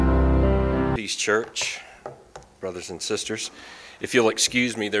Peace Church, brothers and sisters. If you'll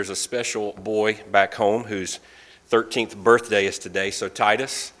excuse me, there's a special boy back home whose 13th birthday is today. So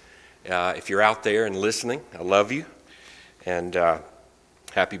Titus, if you're out there and listening, I love you. And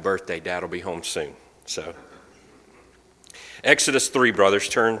happy birthday. Dad will be home soon. So Exodus 3, brothers.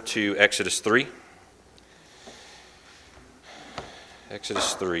 Turn to Exodus 3.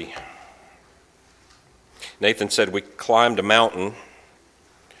 Exodus 3. Nathan said we climbed a mountain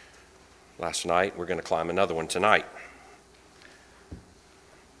last night. We're going to climb another one tonight.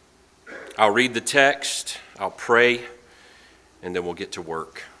 I'll read the text, I'll pray, and then we'll get to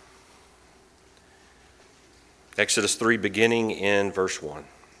work. Exodus 3, beginning in verse 1.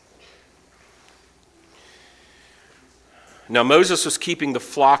 Now Moses was keeping the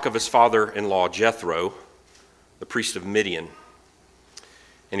flock of his father-in-law Jethro, the priest of Midian.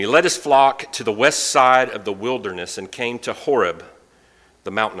 And he led his flock to the west side of the wilderness and came to Horeb, the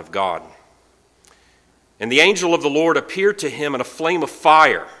mountain of God. And the angel of the Lord appeared to him in a flame of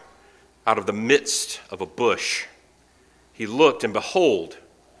fire out of the midst of a bush. He looked, and behold,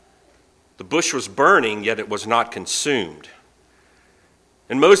 the bush was burning, yet it was not consumed.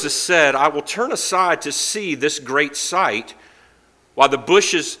 And Moses said, I will turn aside to see this great sight, while the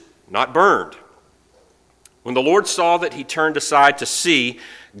bush is not burned. When the Lord saw that he turned aside to see,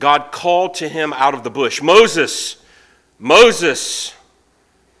 God called to him out of the bush, Moses, Moses.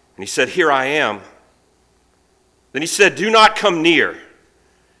 And he said, Here I am. Then he said, Do not come near.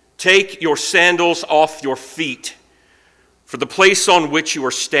 Take your sandals off your feet, for the place on which you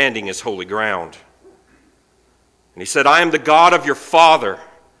are standing is holy ground. And he said, I am the God of your father,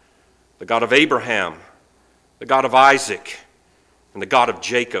 the God of Abraham, the God of Isaac, and the God of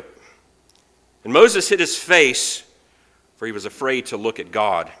Jacob. And Moses hid his face, for he was afraid to look at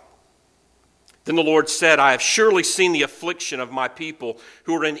God. Then the Lord said, I have surely seen the affliction of my people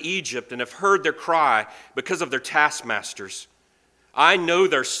who are in Egypt, and have heard their cry because of their taskmasters. I know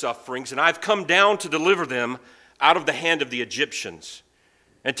their sufferings, and I have come down to deliver them out of the hand of the Egyptians,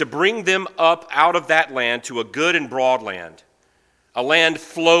 and to bring them up out of that land to a good and broad land, a land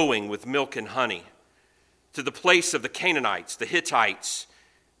flowing with milk and honey, to the place of the Canaanites, the Hittites,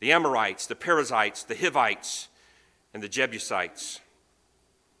 the Amorites, the Perizzites, the Hivites, and the Jebusites.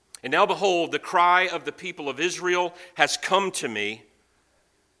 And now behold, the cry of the people of Israel has come to me,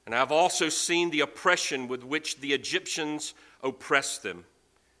 and I have also seen the oppression with which the Egyptians oppress them.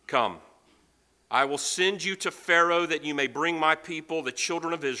 Come, I will send you to Pharaoh that you may bring my people, the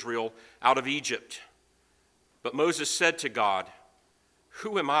children of Israel, out of Egypt. But Moses said to God,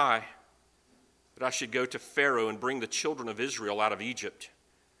 Who am I that I should go to Pharaoh and bring the children of Israel out of Egypt?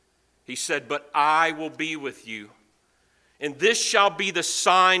 He said, But I will be with you, and this shall be the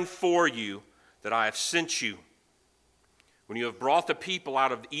sign for you that I have sent you. When you have brought the people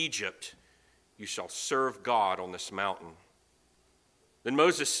out of Egypt, you shall serve God on this mountain. Then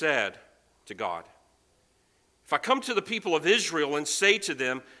Moses said to God, If I come to the people of Israel and say to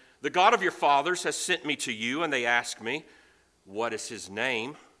them, The God of your fathers has sent me to you, and they ask me, What is his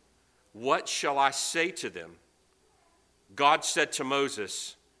name? What shall I say to them? God said to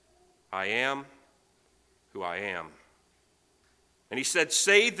Moses, I am who I am. And he said,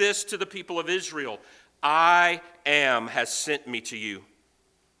 Say this to the people of Israel, I am has sent me to you.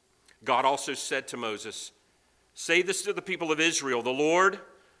 God also said to Moses, Say this to the people of Israel, the Lord,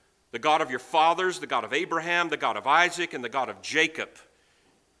 the God of your fathers, the God of Abraham, the God of Isaac, and the God of Jacob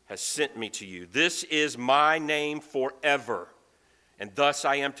has sent me to you. This is my name forever, and thus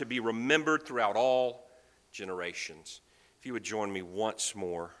I am to be remembered throughout all generations. If you would join me once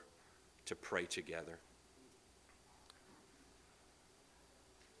more to pray together.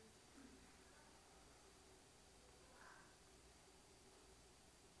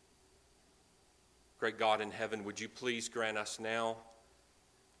 Great God in heaven, would you please grant us now,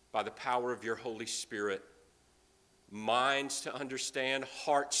 by the power of your Holy Spirit, minds to understand,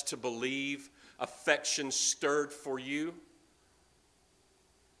 hearts to believe, affections stirred for you?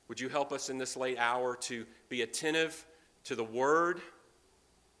 Would you help us in this late hour to be attentive to the word?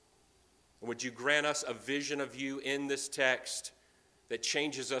 And would you grant us a vision of you in this text that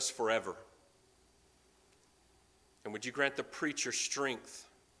changes us forever? And would you grant the preacher strength?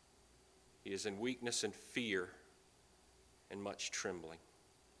 He is in weakness and fear and much trembling.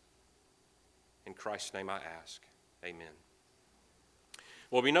 In Christ's name I ask, amen.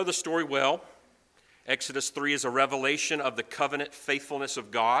 Well, we know the story well. Exodus 3 is a revelation of the covenant faithfulness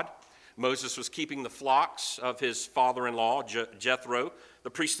of God. Moses was keeping the flocks of his father-in-law, Jethro, the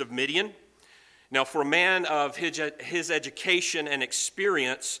priest of Midian. Now, for a man of his education and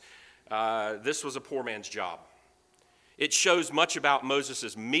experience, this was a poor man's job. It shows much about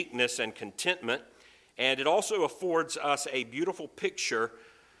Moses' meekness and contentment, and it also affords us a beautiful picture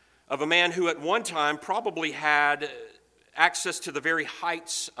of a man who at one time probably had access to the very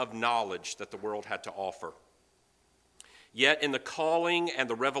heights of knowledge that the world had to offer. Yet in the calling and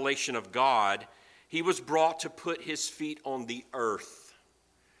the revelation of God, he was brought to put his feet on the earth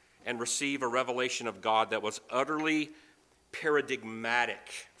and receive a revelation of God that was utterly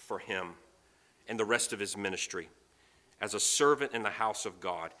paradigmatic for him and the rest of his ministry as a servant in the house of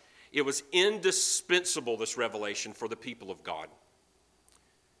God. It was indispensable, this revelation, for the people of God.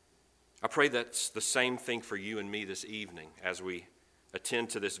 I pray that's the same thing for you and me this evening as we attend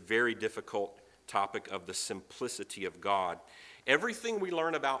to this very difficult topic of the simplicity of God. Everything we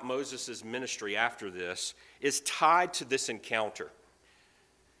learn about Moses' ministry after this is tied to this encounter.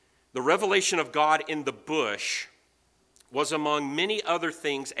 The revelation of God in the bush was, among many other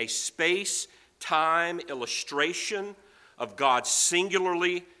things, a space-time illustration of God's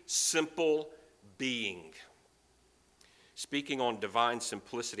singularly simple being. Speaking on divine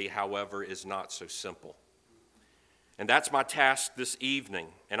simplicity, however, is not so simple. And that's my task this evening.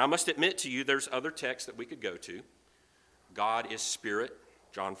 And I must admit to you, there's other texts that we could go to. God is spirit,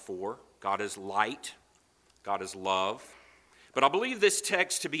 John 4. God is light. God is love. But I believe this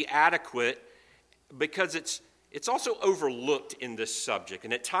text to be adequate because it's also overlooked in this subject.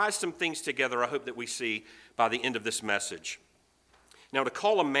 And it ties some things together I hope that we see by the end of this message. Now, to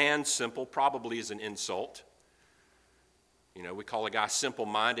call a man simple probably is an insult. You know, we call a guy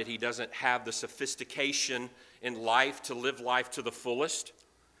simple-minded. He doesn't have the sophistication in life to live life to the fullest.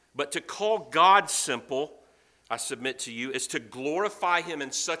 But to call God simple, I submit to you, is to glorify him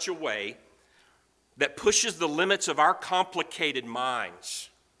in such a way that pushes the limits of our complicated minds.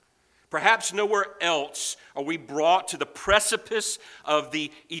 Perhaps nowhere else are we brought to the precipice of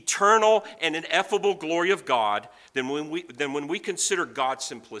the eternal and ineffable glory of God than when we consider God's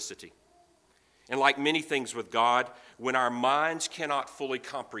simplicity. And like many things with God, when our minds cannot fully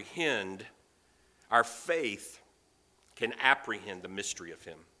comprehend, our faith can apprehend the mystery of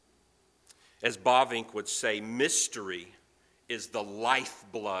him. As Bavinck would say, mystery is the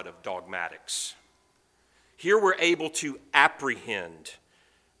lifeblood of dogmatics. Here we're able to apprehend,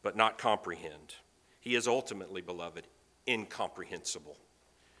 but not comprehend. He is ultimately, beloved, incomprehensible.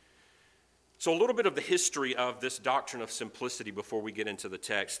 So a little bit of the history of this doctrine of simplicity before we get into the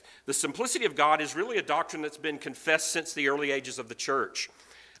text. The simplicity of God is really a doctrine that's been confessed since the early ages of the church.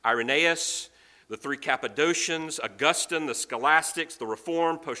 Irenaeus, the three Cappadocians, Augustine, the Scholastics, the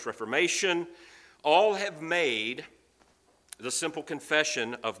Reformed, Post-Reformation, all have made the simple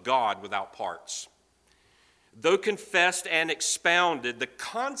confession of God without parts. Though confessed and expounded, the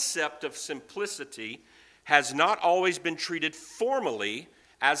concept of simplicity has not always been treated formally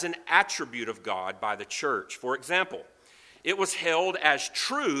as an attribute of God by the church. For example, it was held as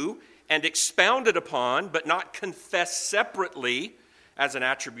true and expounded upon, but not confessed separately as an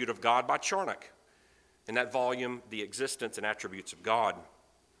attribute of God by Charnock. In that volume, The Existence and Attributes of God.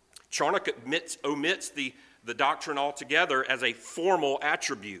 Charnock omits the doctrine altogether as a formal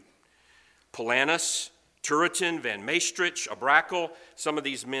attribute. Paulinus, Turretin, Van Maestricht, Abrakel, some of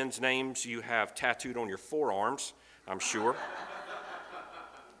these men's names you have tattooed on your forearms, I'm sure.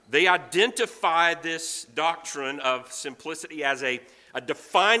 They identify this doctrine of simplicity as a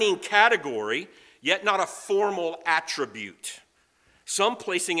defining category, yet not a formal attribute. Some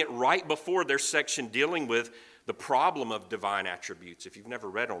placing it right before their section dealing with the problem of divine attributes. If you've never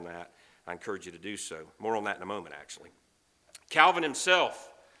read on that, I encourage you to do so. More on that in a moment, actually. Calvin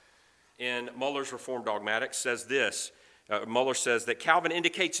himself, in Muller's Reformed Dogmatics, says this. Muller says that Calvin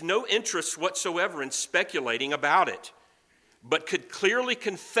indicates no interest whatsoever in speculating about it, but could clearly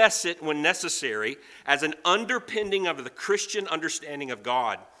confess it when necessary as an underpinning of the Christian understanding of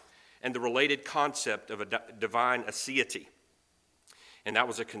God and the related concept of a divine aseity. And that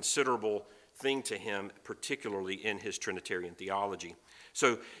was a considerable thing to him, particularly in his Trinitarian theology.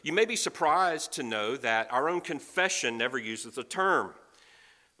 So you may be surprised to know that our own confession never uses the term,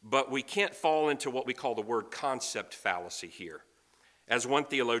 but we can't fall into what we call the word concept fallacy here. As one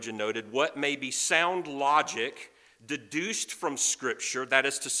theologian noted, what may be sound logic deduced from Scripture, that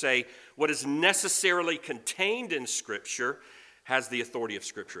is to say, what is necessarily contained in Scripture, has the authority of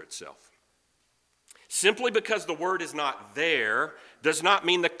Scripture itself. Simply because the word is not there does not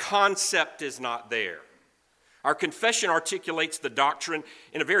mean the concept is not there. Our confession articulates the doctrine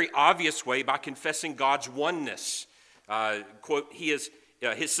in a very obvious way by confessing God's oneness. Quote, his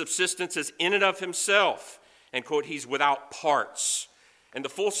subsistence is in and of himself, and quote, he's without parts. And the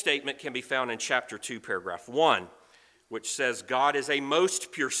full statement can be found in chapter 2, paragraph 1, which says God is a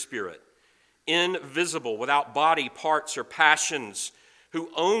most pure spirit, invisible, without body, parts, or passions, who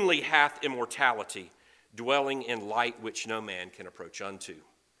only hath immortality, dwelling in light which no man can approach unto.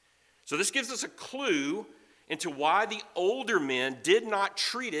 So this gives us a clue into why the older men did not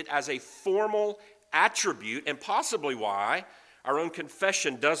treat it as a formal attribute, and possibly why our own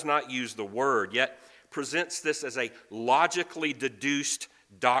confession does not use the word, yet presents this as a logically deduced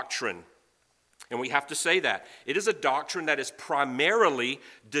doctrine. And we have to say that. It is a doctrine that is primarily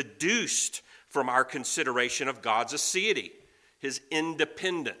deduced from our consideration of God's aseity, his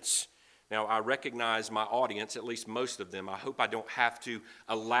independence. Now, I recognize my audience, at least most of them. I hope I don't have to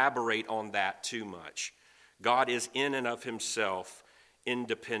elaborate on that too much. God is in and of himself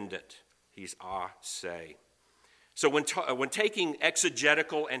independent. He's ase. So when taking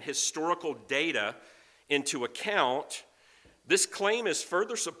exegetical and historical data into account, this claim is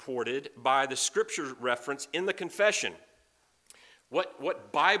further supported by the scripture reference in the confession.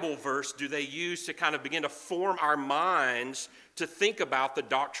 What Bible verse do they use to kind of begin to form our minds to think about the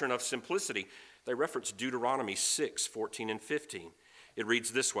doctrine of simplicity? They reference Deuteronomy 6, 14 and 15. It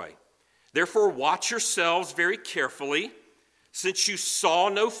reads this way: "Therefore watch yourselves very carefully, since you saw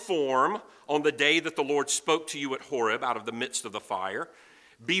no form on the day that the Lord spoke to you at Horeb out of the midst of the fire.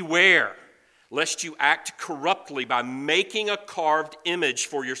 Beware, lest you act corruptly by making a carved image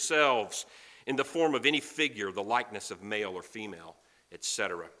for yourselves in the form of any figure, the likeness of male or female,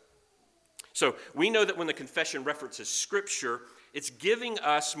 etc." So we know that when the confession references Scripture, it's giving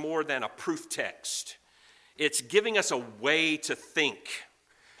us more than a proof text. It's giving us a way to think.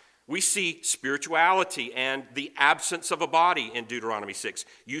 We see spirituality and the absence of a body in Deuteronomy 6.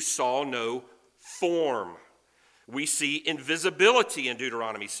 You saw no form. We see invisibility in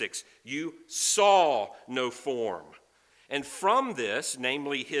Deuteronomy 6. You saw no form. And from this,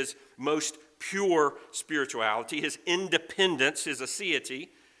 namely his most pure spirituality, his independence, his aseity,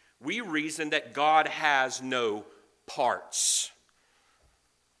 we reason that God has no parts.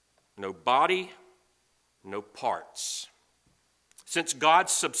 No body, no parts. Since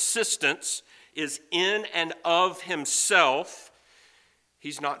God's subsistence is in and of himself,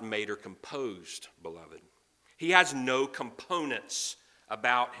 he's not made or composed, beloved. He has no components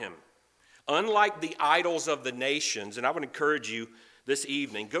about him. Unlike the idols of the nations, and I would encourage you this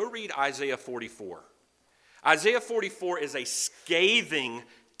evening, go read Isaiah 44. Isaiah 44 is a scathing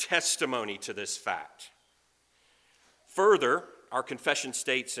testimony to this fact. Further, our confession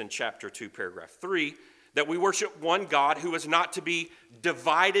states in chapter 2, paragraph 3, that we worship one God who is not to be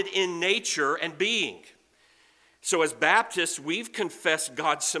divided in nature and being. So as Baptists, we've confessed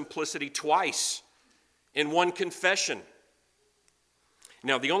God's simplicity twice in one confession.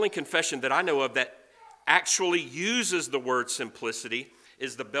 Now, the only confession that I know of that actually uses the word simplicity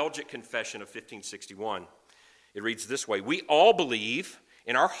is the Belgic Confession of 1561. It reads this way: "We all believe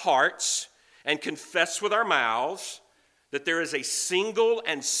in our hearts and confess with our mouths that there is a single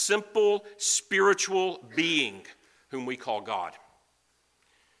and simple spiritual being whom we call God."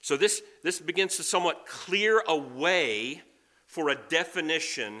 So this begins to somewhat clear a way for a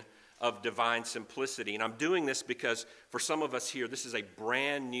definition of divine simplicity. And I'm doing this because for some of us here, this is a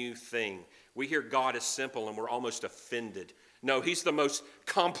brand new thing. We hear God is simple and we're almost offended. No, he's the most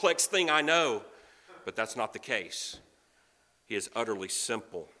complex thing I know. But that's not the case. He is utterly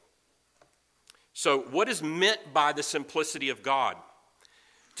simple. So what is meant by the simplicity of God?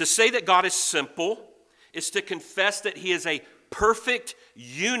 To say that God is simple is to confess that he is a perfect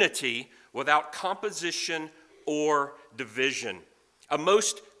unity without composition or division. A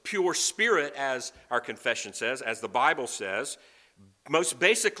most pure spirit, as our confession says, as the Bible says, most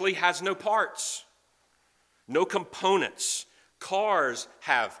basically has no parts, no components. Cars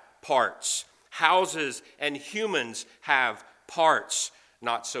have parts. Houses and humans have parts.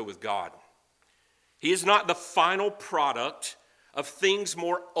 Not so with God. He is not the final product of things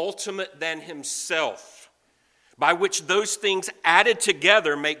more ultimate than himself, by which those things added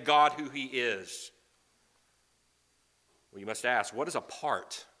together make God who he is. Well, you must ask, what is a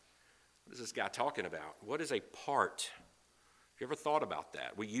part? What is this guy talking about? What is a part? Have you ever thought about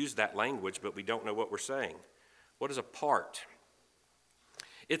that? We use that language, but we don't know what we're saying. What is a part?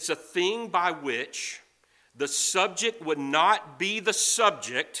 It's a thing by which the subject would not be the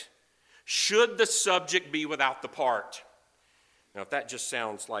subject should the subject be without the part. Now, if that just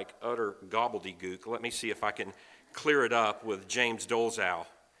sounds like utter gobbledygook, let me see if I can clear it up with James Dolezal.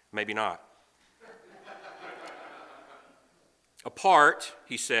 Maybe not. A part,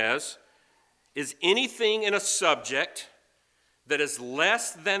 he says, is anything in a subject that is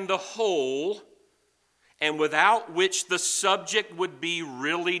less than the whole and without which the subject would be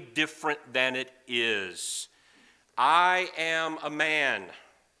really different than it is. I am a man.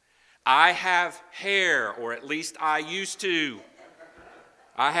 I have hair, or at least I used to.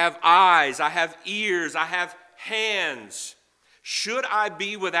 I have eyes, I have ears, I have hands. Should I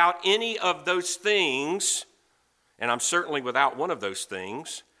be without any of those things, and I'm certainly without one of those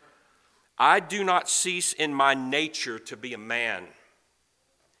things, I do not cease in my nature to be a man.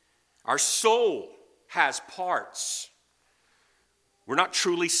 Our soul has parts. We're not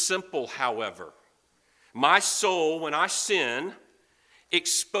truly simple, however. My soul, when I sin,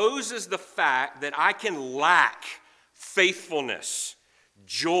 exposes the fact that I can lack faithfulness,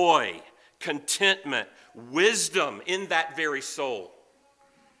 joy, contentment, wisdom in that very soul.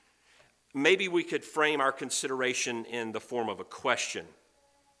 Maybe we could frame our consideration in the form of a question.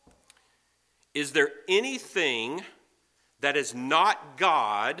 Is there anything that is not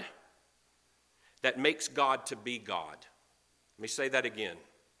God that makes God to be God? Let me say that again.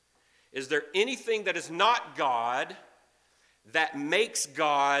 Is there anything that is not God that makes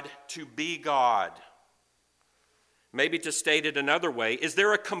God to be God? Maybe to state it another way, is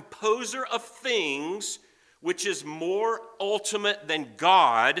there a composer of things which is more ultimate than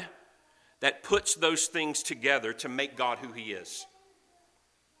God that puts those things together to make God who he is?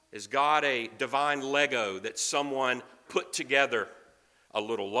 Is God a divine Lego that someone put together? A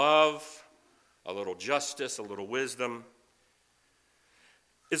little love, a little justice, a little wisdom.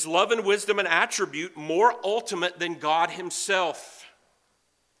 Is love and wisdom an attribute more ultimate than God himself?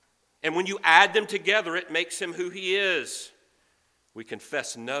 And when you add them together, it makes him who he is. We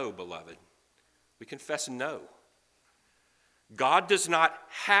confess no, beloved. We confess no. God does not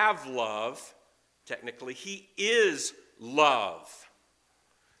have love. Technically, he is love.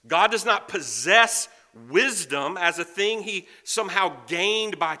 God does not possess wisdom as a thing he somehow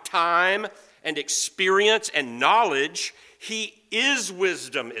gained by time and experience and knowledge. He is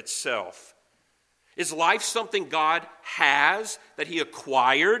wisdom itself. Is life something God has that he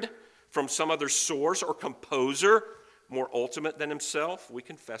acquired from some other source or composer more ultimate than himself? We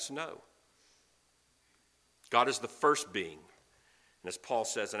confess no. God is the first being. And as Paul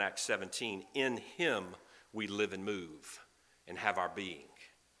says in Acts 17, in him we live and move and have our being.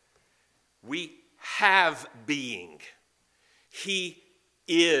 We have being. He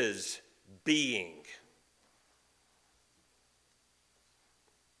is being.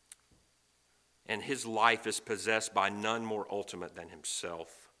 And his life is possessed by none more ultimate than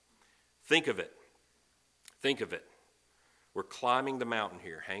himself. Think of it. Think of it. We're climbing the mountain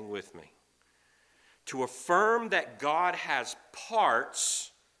here. Hang with me. To affirm that God has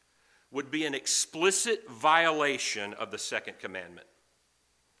parts would be an explicit violation of the second commandment.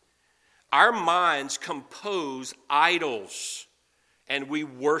 Our minds compose idols, and we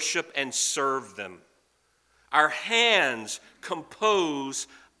worship and serve them. Our hands compose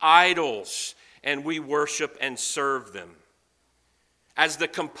idols, and we worship and serve them. As the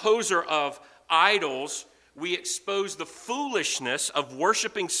composer of idols, we expose the foolishness of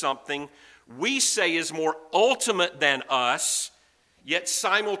worshiping something we say is more ultimate than us, yet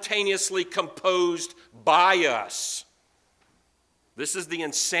simultaneously composed by us. This is the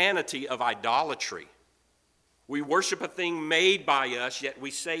insanity of idolatry. We worship a thing made by us, yet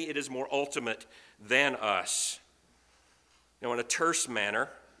we say it is more ultimate than us. Now, in a terse manner,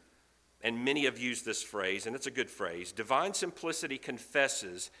 and many have used this phrase, and it's a good phrase, divine simplicity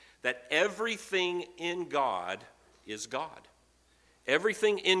confesses that everything in God is God.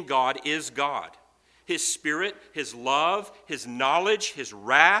 Everything in God is God. His spirit, his love, his knowledge, his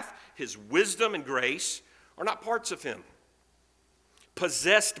wrath, his wisdom and grace are not parts of him.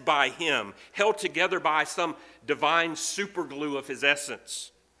 Possessed by him, held together by some divine superglue of his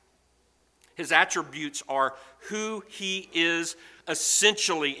essence. His attributes are who he is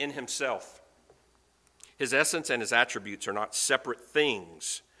essentially in himself. His essence and his attributes are not separate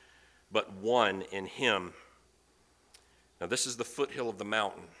things, but one in him. Now, this is the foothill of the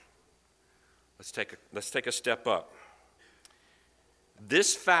mountain. Let's take a step up.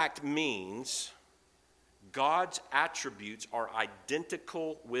 This fact means God's attributes are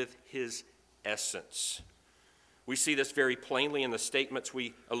identical with his essence. We see this very plainly in the statements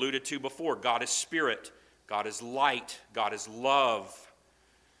we alluded to before. God is spirit. God is light. God is love.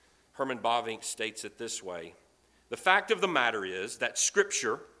 Herman Bavinck states it this way. The fact of the matter is that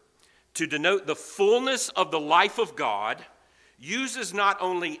Scripture, to denote the fullness of the life of God, uses not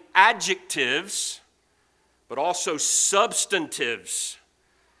only adjectives, but also substantives.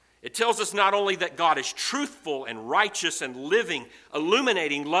 It tells us not only that God is truthful and righteous and living,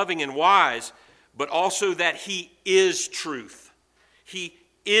 illuminating, loving, and wise, but also that he is truth. He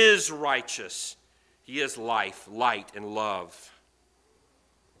is righteous. He is life, light, and love.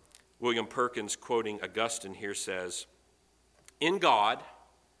 William Perkins, quoting Augustine here, says, "In God,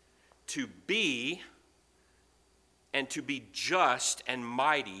 to be and to be just and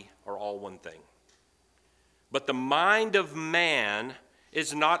mighty are all one thing. But the mind of man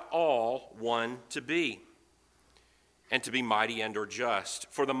is not all one to be, and to be mighty and or just.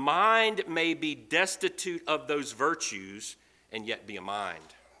 For the mind may be destitute of those virtues and yet be a mind.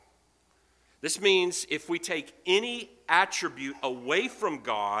 This means if we take any attribute away from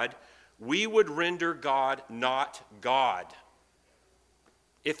God, we would render God not God.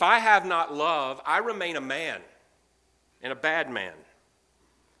 If I have not love, I remain a man, and a bad man.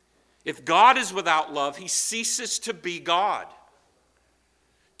 If God is without love, he ceases to be God.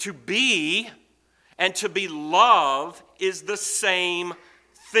 To be and to be loved is the same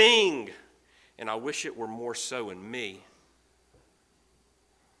thing. And I wish it were more so in me.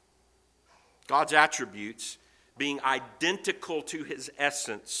 God's attributes, being identical to his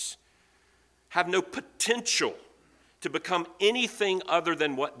essence, have no potential to become anything other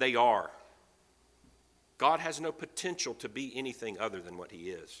than what they are. God has no potential to be anything other than what he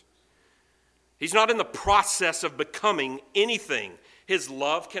is. He's not in the process of becoming anything. His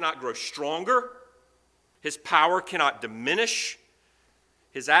love cannot grow stronger. His power cannot diminish.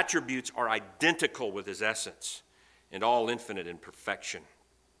 His attributes are identical with his essence and all infinite in perfection.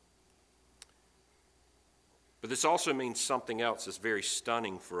 But this also means something else that's very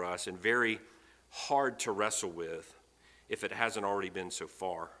stunning for us and very hard to wrestle with if it hasn't already been so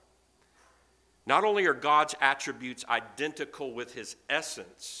far. Not only are God's attributes identical with his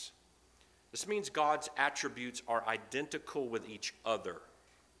essence, this means God's attributes are identical with each other.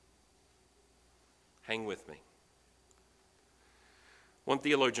 Hang with me. One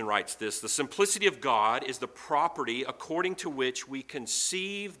theologian writes this: the simplicity of God is the property according to which we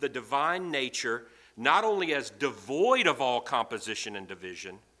conceive the divine nature not only as devoid of all composition and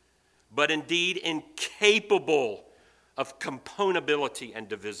division, but indeed incapable of componability and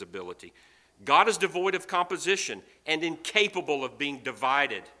divisibility. God is devoid of composition and incapable of being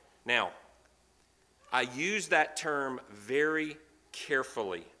divided. Now, I use that term very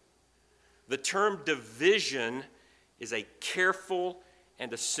carefully. The term division is a careful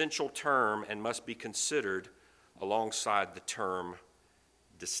and essential term and must be considered alongside the term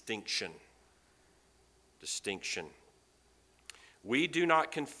distinction. Distinction. We do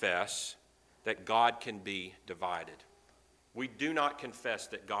not confess that God can be divided. We do not confess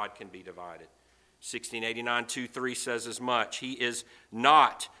that God can be divided. 1689 2:3 says as much. He is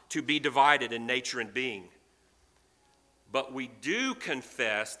not to be divided in nature and being. But we do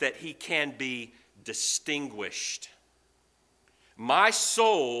confess that he can be distinguished. My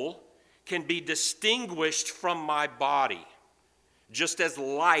soul can be distinguished from my body, just as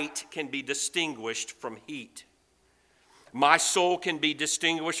light can be distinguished from heat. My soul can be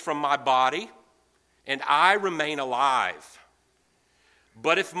distinguished from my body, and I remain alive.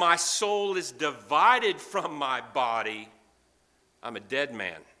 But if my soul is divided from my body, I'm a dead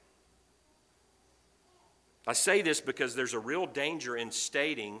man. I say this because there's a real danger in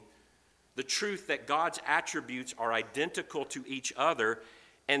stating the truth that God's attributes are identical to each other,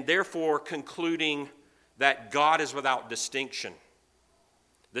 and therefore concluding that God is without distinction.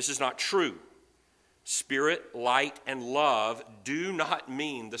 This is not true. Spirit, light, and love do not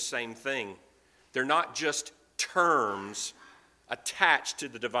mean the same thing. They're not just terms attached to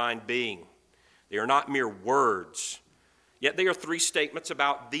the divine being. They are not mere words. Yet they are three statements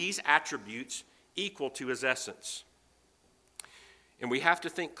about these attributes equal to his essence. And we have to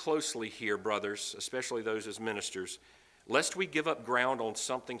think closely here, brothers, especially those as ministers, lest we give up ground on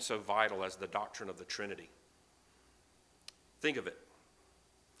something so vital as the doctrine of the Trinity. Think of it.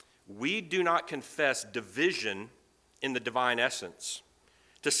 We do not confess division in the divine essence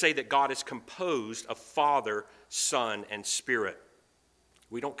to say that God is composed of Father, Son, and Spirit.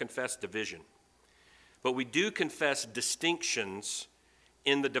 We don't confess division. But we do confess distinctions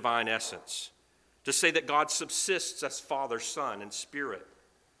in the divine essence to say that God subsists as Father, Son, and Spirit.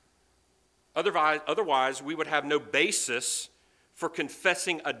 Otherwise, we would have no basis for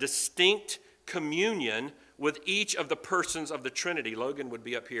confessing a distinct communion with each of the persons of the Trinity. Logan would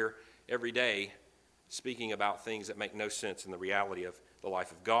be up here every day speaking about things that make no sense in the reality of the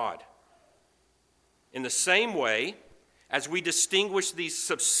life of God. In the same way, as we distinguish these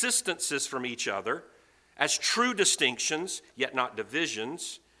subsistences from each other as true distinctions, yet not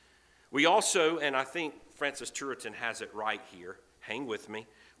divisions, we also, and I think Francis Turretin has it right here, hang with me,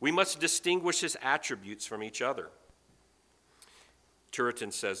 we must distinguish his attributes from each other.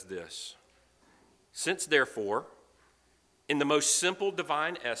 Turretin says this: since, therefore, in the most simple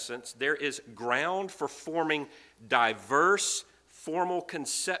divine essence, there is ground for forming diverse formal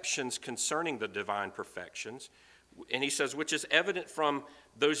conceptions concerning the divine perfections, and he says, which is evident from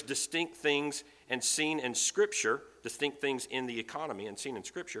those distinct things and seen in Scripture, distinct things in the economy and seen in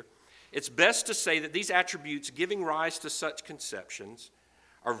Scripture, it's best to say that these attributes giving rise to such conceptions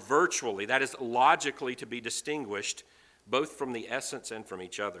are virtually, that is logically, to be distinguished both from the essence and from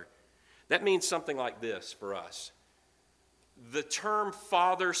each other. That means something like this for us. The term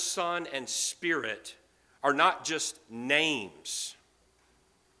Father, Son, and Spirit are not just names.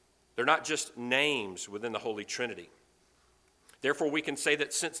 They're not just names within the Holy Trinity. Therefore, we can say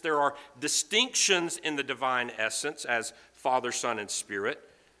that since there are distinctions in the divine essence as Father, Son, and Spirit,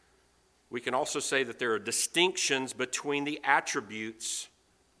 we can also say that there are distinctions between the attributes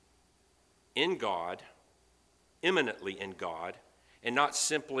in God, immanently in God, and not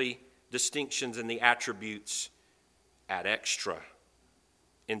simply distinctions in the attributes ad extra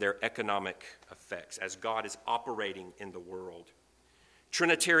in their economic effects as God is operating in the world.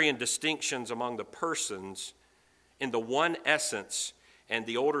 Trinitarian distinctions among the persons in the one essence, and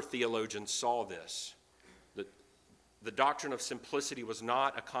the older theologians saw this. The doctrine of simplicity was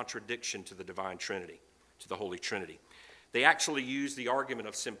not a contradiction to the divine Trinity, to the Holy Trinity. They actually used the argument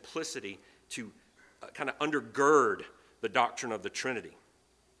of simplicity to kind of undergird the doctrine of the Trinity.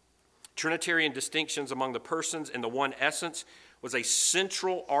 Trinitarian distinctions among the persons in the one essence was a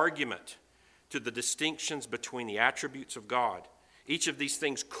central argument to the distinctions between the attributes of God. Each of these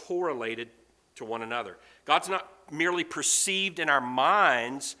things correlated to one another. God's not merely perceived in our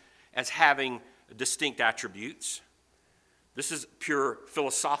minds as having distinct attributes. This is pure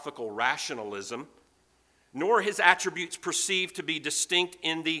philosophical rationalism, nor are his attributes perceived to be distinct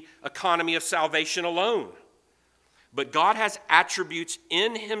in the economy of salvation alone. But God has attributes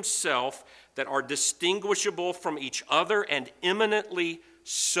in himself that are distinguishable from each other, and eminently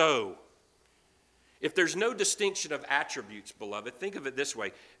so. If there's no distinction of attributes, beloved, think of it this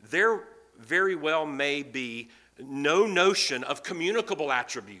way. There very well may be no notion of communicable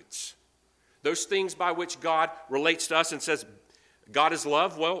attributes. Those things by which God relates to us and says, God is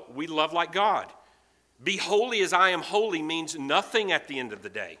love, well, we love like God. Be holy as I am holy means nothing at the end of the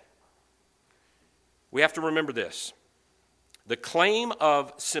day. We have to remember this. The claim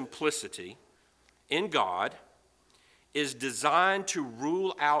of simplicity in God is designed to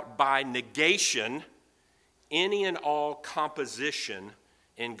rule out by negation any and all composition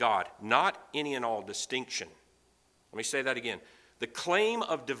in God, not any and all distinction. Let me say that again. The claim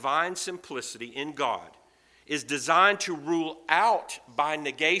of divine simplicity in God is designed to rule out by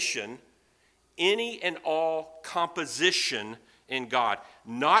negation any and all composition in God,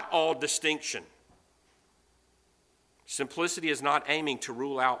 not all distinction. Simplicity is not aiming to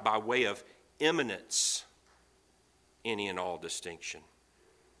rule out by way of immanence any and all distinction.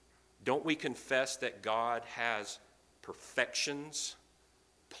 Don't we confess that God has perfections,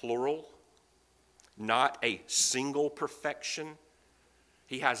 plural, not a single perfection?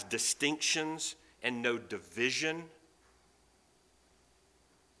 He has distinctions and no division.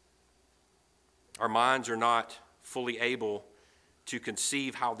 Our minds are not fully able to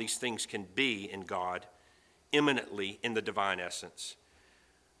conceive how these things can be in God, immanently in the divine essence.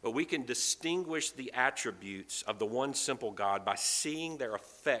 But we can distinguish the attributes of the one simple God by seeing their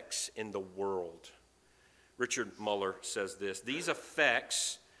effects in the world. Richard Muller says this: these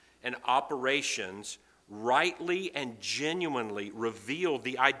effects and operations rightly and genuinely reveal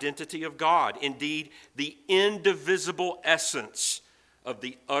the identity of God, indeed, the indivisible essence of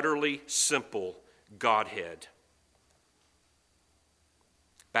the utterly simple Godhead.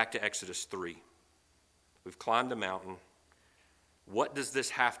 Back to Exodus 3. We've climbed a mountain. What does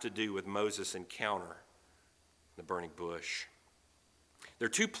this have to do with Moses' encounter in the burning bush? There are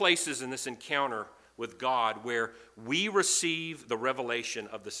two places in this encounter with God where we receive the revelation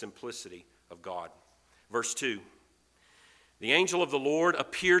of the simplicity of God. Verse 2, the angel of the Lord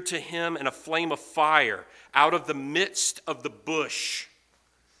appeared to him in a flame of fire out of the midst of the bush.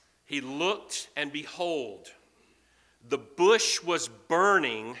 He looked, and behold, the bush was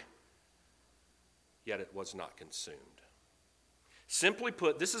burning, yet it was not consumed. Simply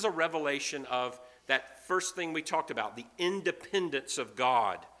put, this is a revelation of that first thing we talked about, the independence of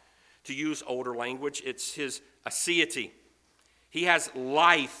God. To use older language, it's his aseity. He has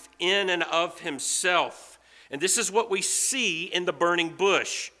life in and of himself. And this is what we see in the burning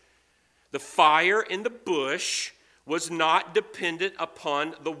bush. The fire in the bush was not dependent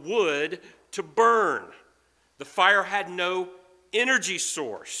upon the wood to burn. The fire had no energy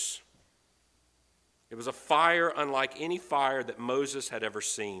source. It was a fire unlike any fire that Moses had ever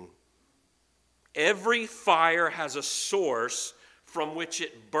seen. Every fire has a source from which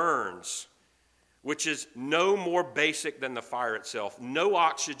it burns, which is no more basic than the fire itself. No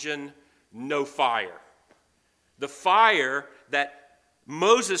oxygen, no fire. The fire that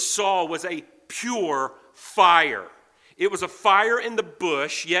Moses saw was a pure fire. It was a fire in the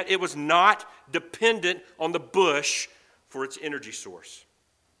bush, yet it was not dependent on the bush for its energy source.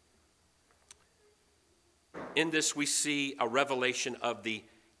 In this, we see a revelation of the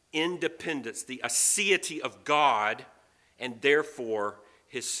independence, the aseity of God, and therefore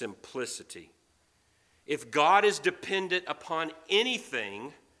his simplicity. If God is dependent upon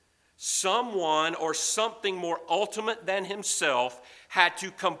anything, someone or something more ultimate than himself had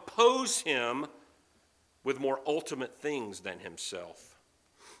to compose him with more ultimate things than himself.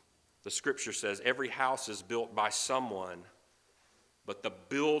 The scripture says every house is built by someone, but the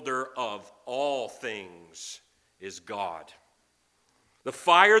builder of all things is God. The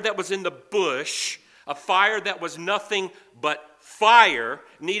fire that was in the bush, a fire that was nothing but fire,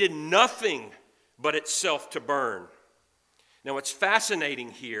 needed nothing but itself to burn. Now it's fascinating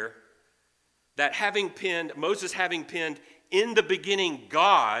here that Moses having penned in the beginning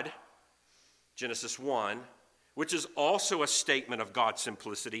God, Genesis 1, which is also a statement of God's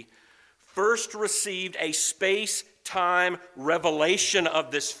simplicity, first received a space-time revelation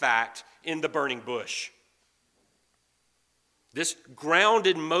of this fact in the burning bush. This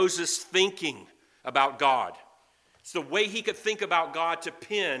grounded Moses' thinking about God. It's the way he could think about God to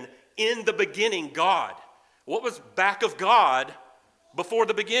pen in the beginning God. What was back of God before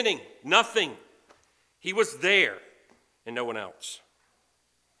the beginning? Nothing. He was there and no one else.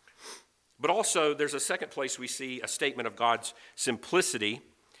 But also, there's a second place we see a statement of God's simplicity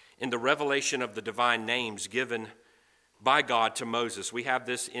in the revelation of the divine names given by God to Moses. We have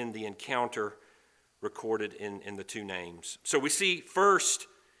this in the encounter recorded in the two names. So we see first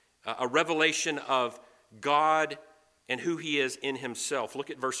a revelation of God and who he is in himself. Look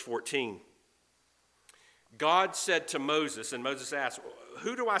at verse 14. God said to Moses, and Moses asked,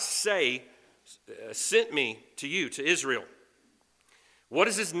 "Who do I say sent me to you, to Israel? What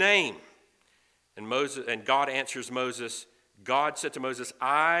is his name?" And God answers Moses. God said to Moses,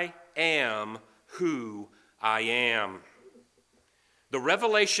 "I am who I am." The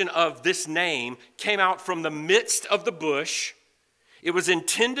revelation of this name came out from the midst of the bush. It was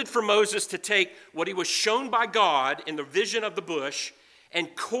intended for Moses to take what he was shown by God in the vision of the bush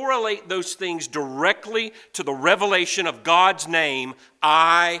and correlate those things directly to the revelation of God's name,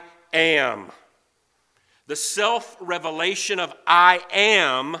 I am. The self-revelation of I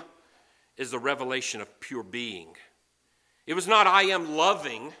am is the revelation of pure being. It was not I am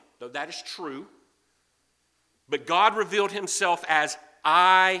loving, though that is true, but God revealed himself as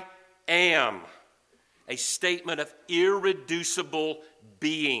I am, a statement of irreducible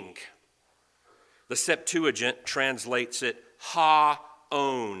being. The Septuagint translates it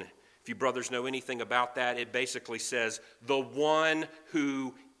ha-on. If you brothers know anything about that, it basically says the one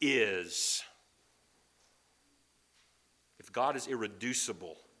who is. If God is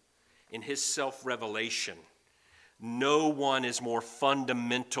irreducible in his self-revelation, no one is more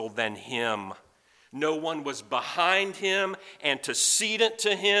fundamental than him. No one was behind him, antecedent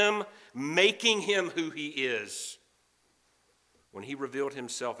to him, making him who he is. When he revealed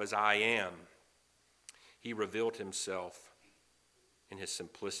himself as I am, he revealed himself in his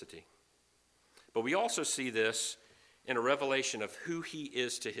simplicity. But we also see this in a revelation of who he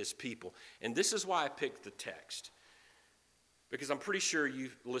is to his people. And this is why I picked the text. Because I'm pretty sure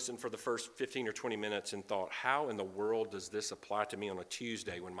you listened for the first 15 or 20 minutes and thought, how in the world does this apply to me on a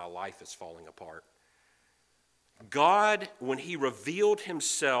Tuesday when my life is falling apart? God, when he revealed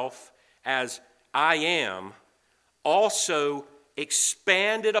himself as I am, also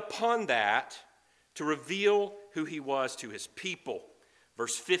expanded upon that to reveal who he was to his people.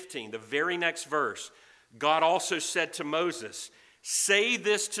 Verse 15, the very next verse, God also said to Moses, "Say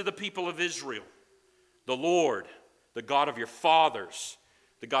this to the people of Israel, the Lord, the God of your fathers,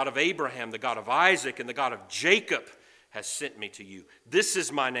 the God of Abraham, the God of Isaac, and the God of Jacob has sent me to you. This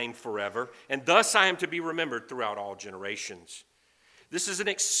is my name forever, and thus I am to be remembered throughout all generations." This is an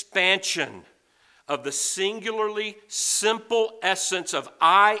expansion of the singularly simple essence of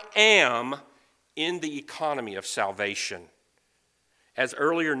I am in the economy of salvation. As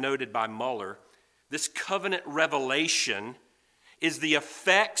earlier noted by Muller, this covenant revelation is the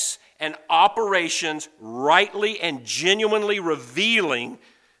effects and operations rightly and genuinely revealing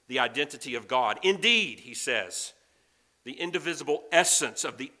the identity of God. Indeed, he says, the indivisible essence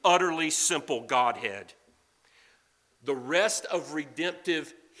of the utterly simple Godhead. The rest of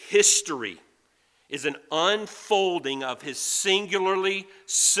redemptive history is an unfolding of his singularly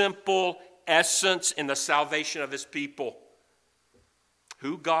simple essence in the salvation of his people.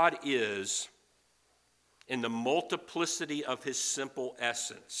 Who God is in the multiplicity of his simple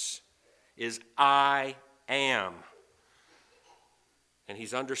essence is I am. and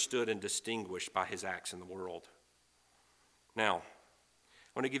he's understood and distinguished by his acts in the world. Now,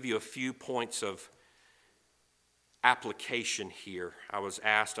 I want to give you a few points of application here. I was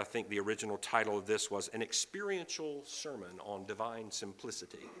asked, I think the original title of this was An Experiential Sermon on Divine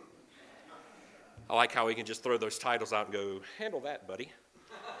Simplicity. I like how we can just throw those titles out and go, handle that, buddy.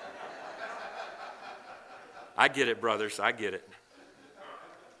 I get it, brothers, I get it.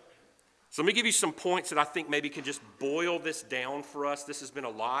 So let me give you some points that I think maybe can just boil this down for us. This has been a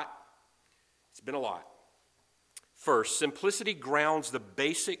lot. It's been a lot. First, simplicity grounds the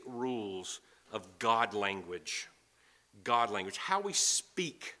basic rules of God language. God language, how we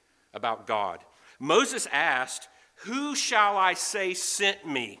speak about God. Moses asked, "Who shall I say sent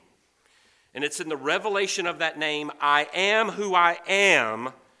me?" And it's in the revelation of that name, I am who I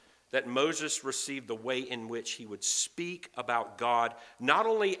am, that Moses received the way in which he would speak about God, not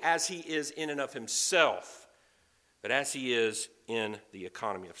only as he is in and of himself, but as he is in the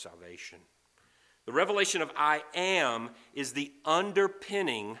economy of salvation. The revelation of I am is the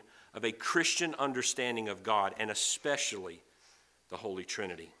underpinning of a Christian understanding of God, and especially the Holy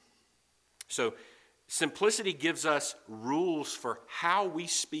Trinity. So, simplicity gives us rules for how we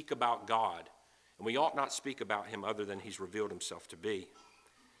speak about God, and we ought not speak about him other than he's revealed himself to be.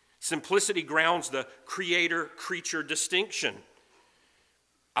 Simplicity grounds the creator-creature distinction.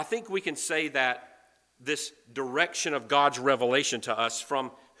 I think we can say that this direction of God's revelation to us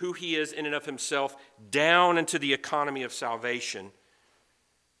from who he is in and of himself down into the economy of salvation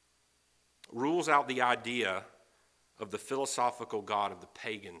rules out the idea of the philosophical God of the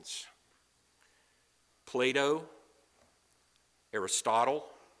pagans. Plato,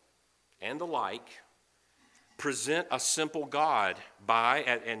 Aristotle, and the like present a simple God by,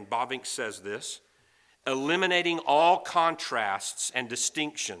 and Bavinck says this, eliminating all contrasts and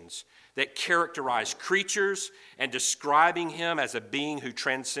distinctions that characterize creatures and describing him as a being who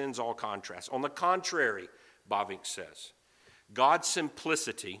transcends all contrasts. On the contrary, Bavinck says, God's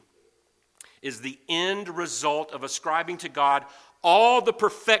simplicity is the end result of ascribing to God all the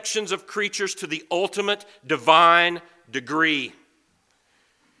perfections of creatures to the ultimate divine degree.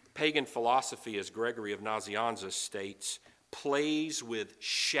 Pagan philosophy, as Gregory of Nazianzus states, plays with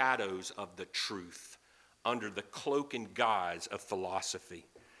shadows of the truth under the cloak and guise of philosophy.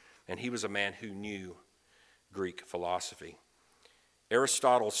 And he was a man who knew Greek philosophy.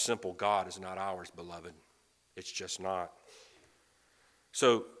 Aristotle's simple God is not ours, beloved. It's just not.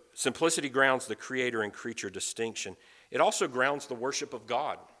 So, simplicity grounds the creator and creature distinction. It also grounds the worship of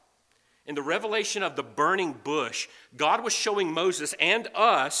God. In the revelation of the burning bush, God was showing Moses and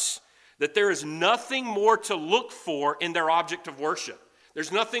us that there is nothing more to look for in their object of worship.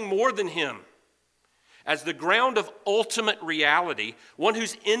 There's nothing more than him. As the ground of ultimate reality, one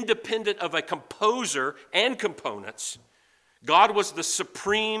who's independent of a composer and components, God was the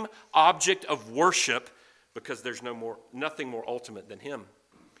supreme object of worship because there's nothing more ultimate than him.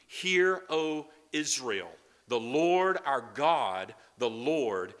 Hear, O Israel, the Lord our God, the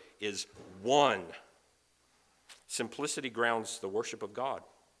Lord is one. Simplicity grounds the worship of God.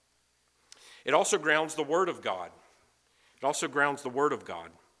 It also grounds the Word of God. It also grounds the Word of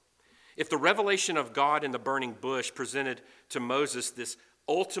God. If the revelation of God in the burning bush presented to Moses this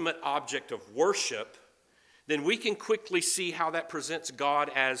ultimate object of worship, then we can quickly see how that presents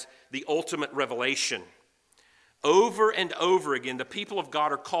God as the ultimate revelation. Over and over again, the people of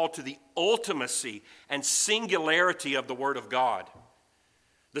God are called to the ultimacy and singularity of the Word of God.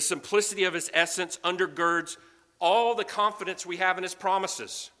 The simplicity of his essence undergirds all the confidence we have in his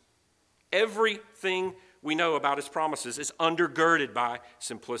promises. Everything we know about his promises is undergirded by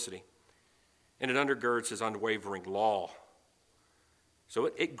simplicity. And it undergirds his unwavering law. So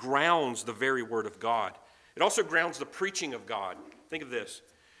it grounds the very Word of God. It also grounds the preaching of God. Think of this.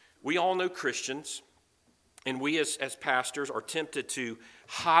 We all know Christians, and we as pastors are tempted to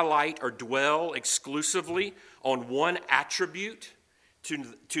highlight or dwell exclusively on one attribute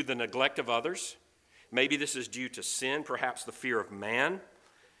to the neglect of others. Maybe this is due to sin, perhaps the fear of man.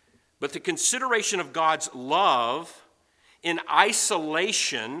 But the consideration of God's love in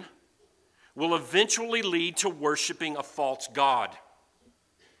isolation will eventually lead to worshiping a false God.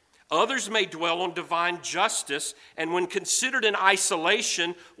 Others may dwell on divine justice, and when considered in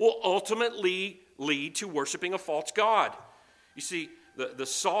isolation, will ultimately lead to worshiping a false God. You see, the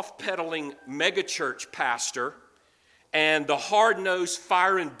soft-pedaling megachurch pastor and the hard-nosed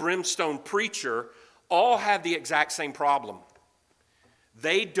fire and brimstone preacher all have the exact same problem.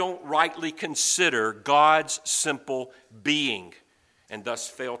 They don't rightly consider God's simple being and thus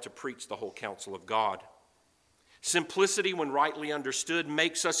fail to preach the whole counsel of God. Simplicity, when rightly understood,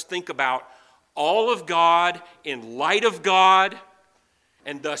 makes us think about all of God in light of God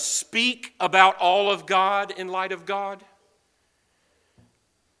and thus speak about all of God in light of God?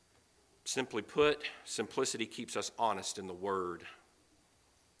 Simply put, simplicity keeps us honest in the Word.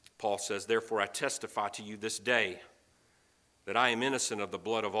 Paul says, "Therefore I testify to you this day that I am innocent of the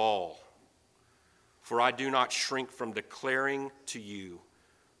blood of all. For I do not shrink from declaring to you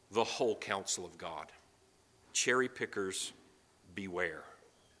the whole counsel of God." Cherry pickers, beware.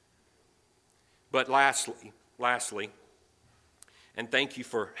 But lastly, and thank you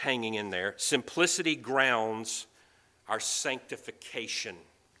for hanging in there, simplicity grounds our sanctification.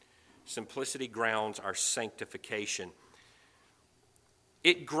 Simplicity grounds our sanctification.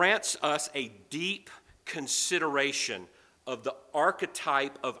 It grants us a deep consideration of the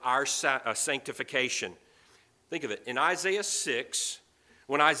archetype of our sanctification. Think of it. In Isaiah 6,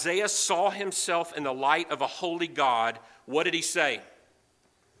 when Isaiah saw himself in the light of a holy God, what did he say?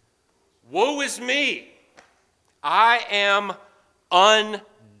 "Woe is me! I am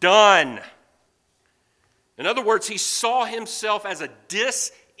undone." In other words, he saw himself as a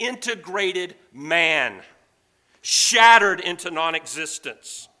disintegrated man, shattered into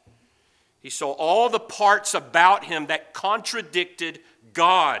non-existence. He saw all the parts about him that contradicted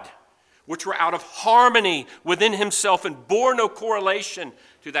God, which were out of harmony within himself and bore no correlation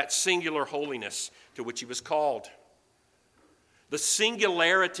to that singular holiness to which he was called. The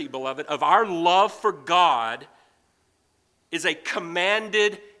singularity, beloved, of our love for God is a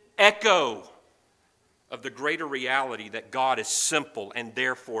commanded echo of the greater reality that God is simple and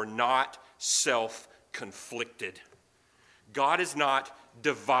therefore not self-conflicted. God is not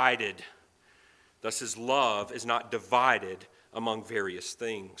divided. Thus, his love is not divided among various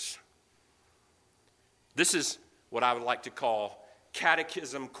things. This is what I would like to call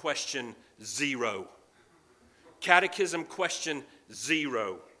Catechism Question 0. Catechism Question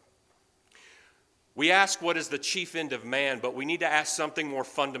 0. We ask what is the chief end of man, but we need to ask something more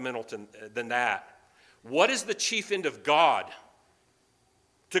fundamental than that. What is the chief end of God?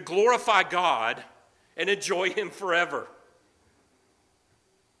 To glorify God and enjoy him forever.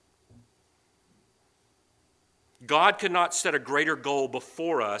 God could not set a greater goal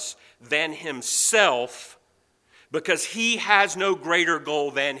before us than himself, because he has no greater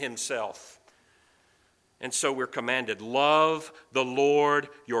goal than himself. And so we're commanded, love the Lord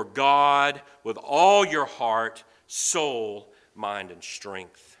your God with all your heart, soul, mind, and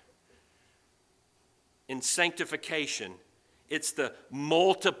strength. In sanctification, it's the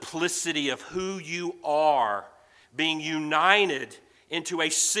multiplicity of who you are being united into a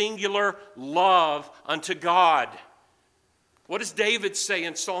singular love unto God. What does David say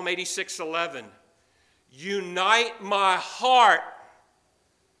in Psalm 86:11? "Unite my heart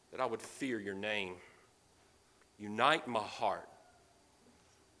that I would fear your name." Unite my heart.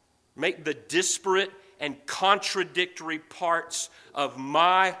 Make the disparate and contradictory parts of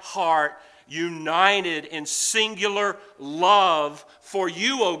my heart united in singular love for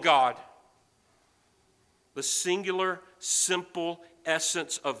you, O God. The singular, simple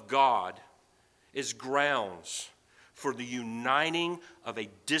essence of God is grounds for the uniting of the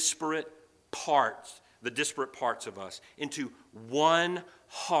disparate parts of us into one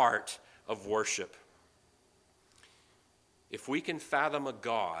heart of worship. If we can fathom a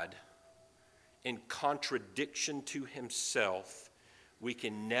God in contradiction to himself, we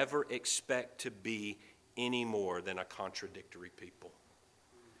can never expect to be any more than a contradictory people.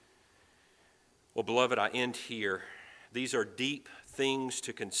 Well, beloved, I end here. These are deep things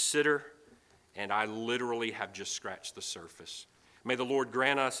to consider, and I literally have just scratched the surface. May the Lord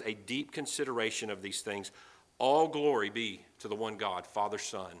grant us a deep consideration of these things. All glory be to the one God, Father,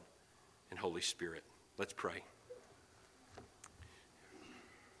 Son, and Holy Spirit. Let's pray.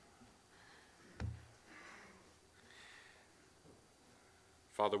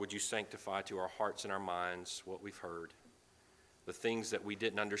 Father, would you sanctify to our hearts and our minds what we've heard? The things that we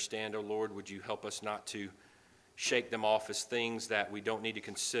didn't understand, O Lord, would you help us not to shake them off as things that we don't need to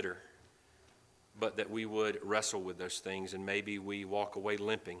consider, but that we would wrestle with those things, and maybe we walk away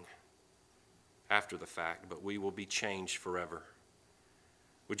limping after the fact, but we will be changed forever.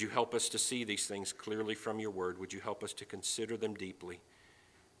 Would you help us to see these things clearly from your word? Would you help us to consider them deeply?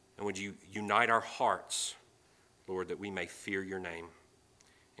 And would you unite our hearts, Lord, that we may fear your name?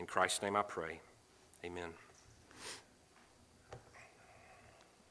 In Christ's name I pray. Amen.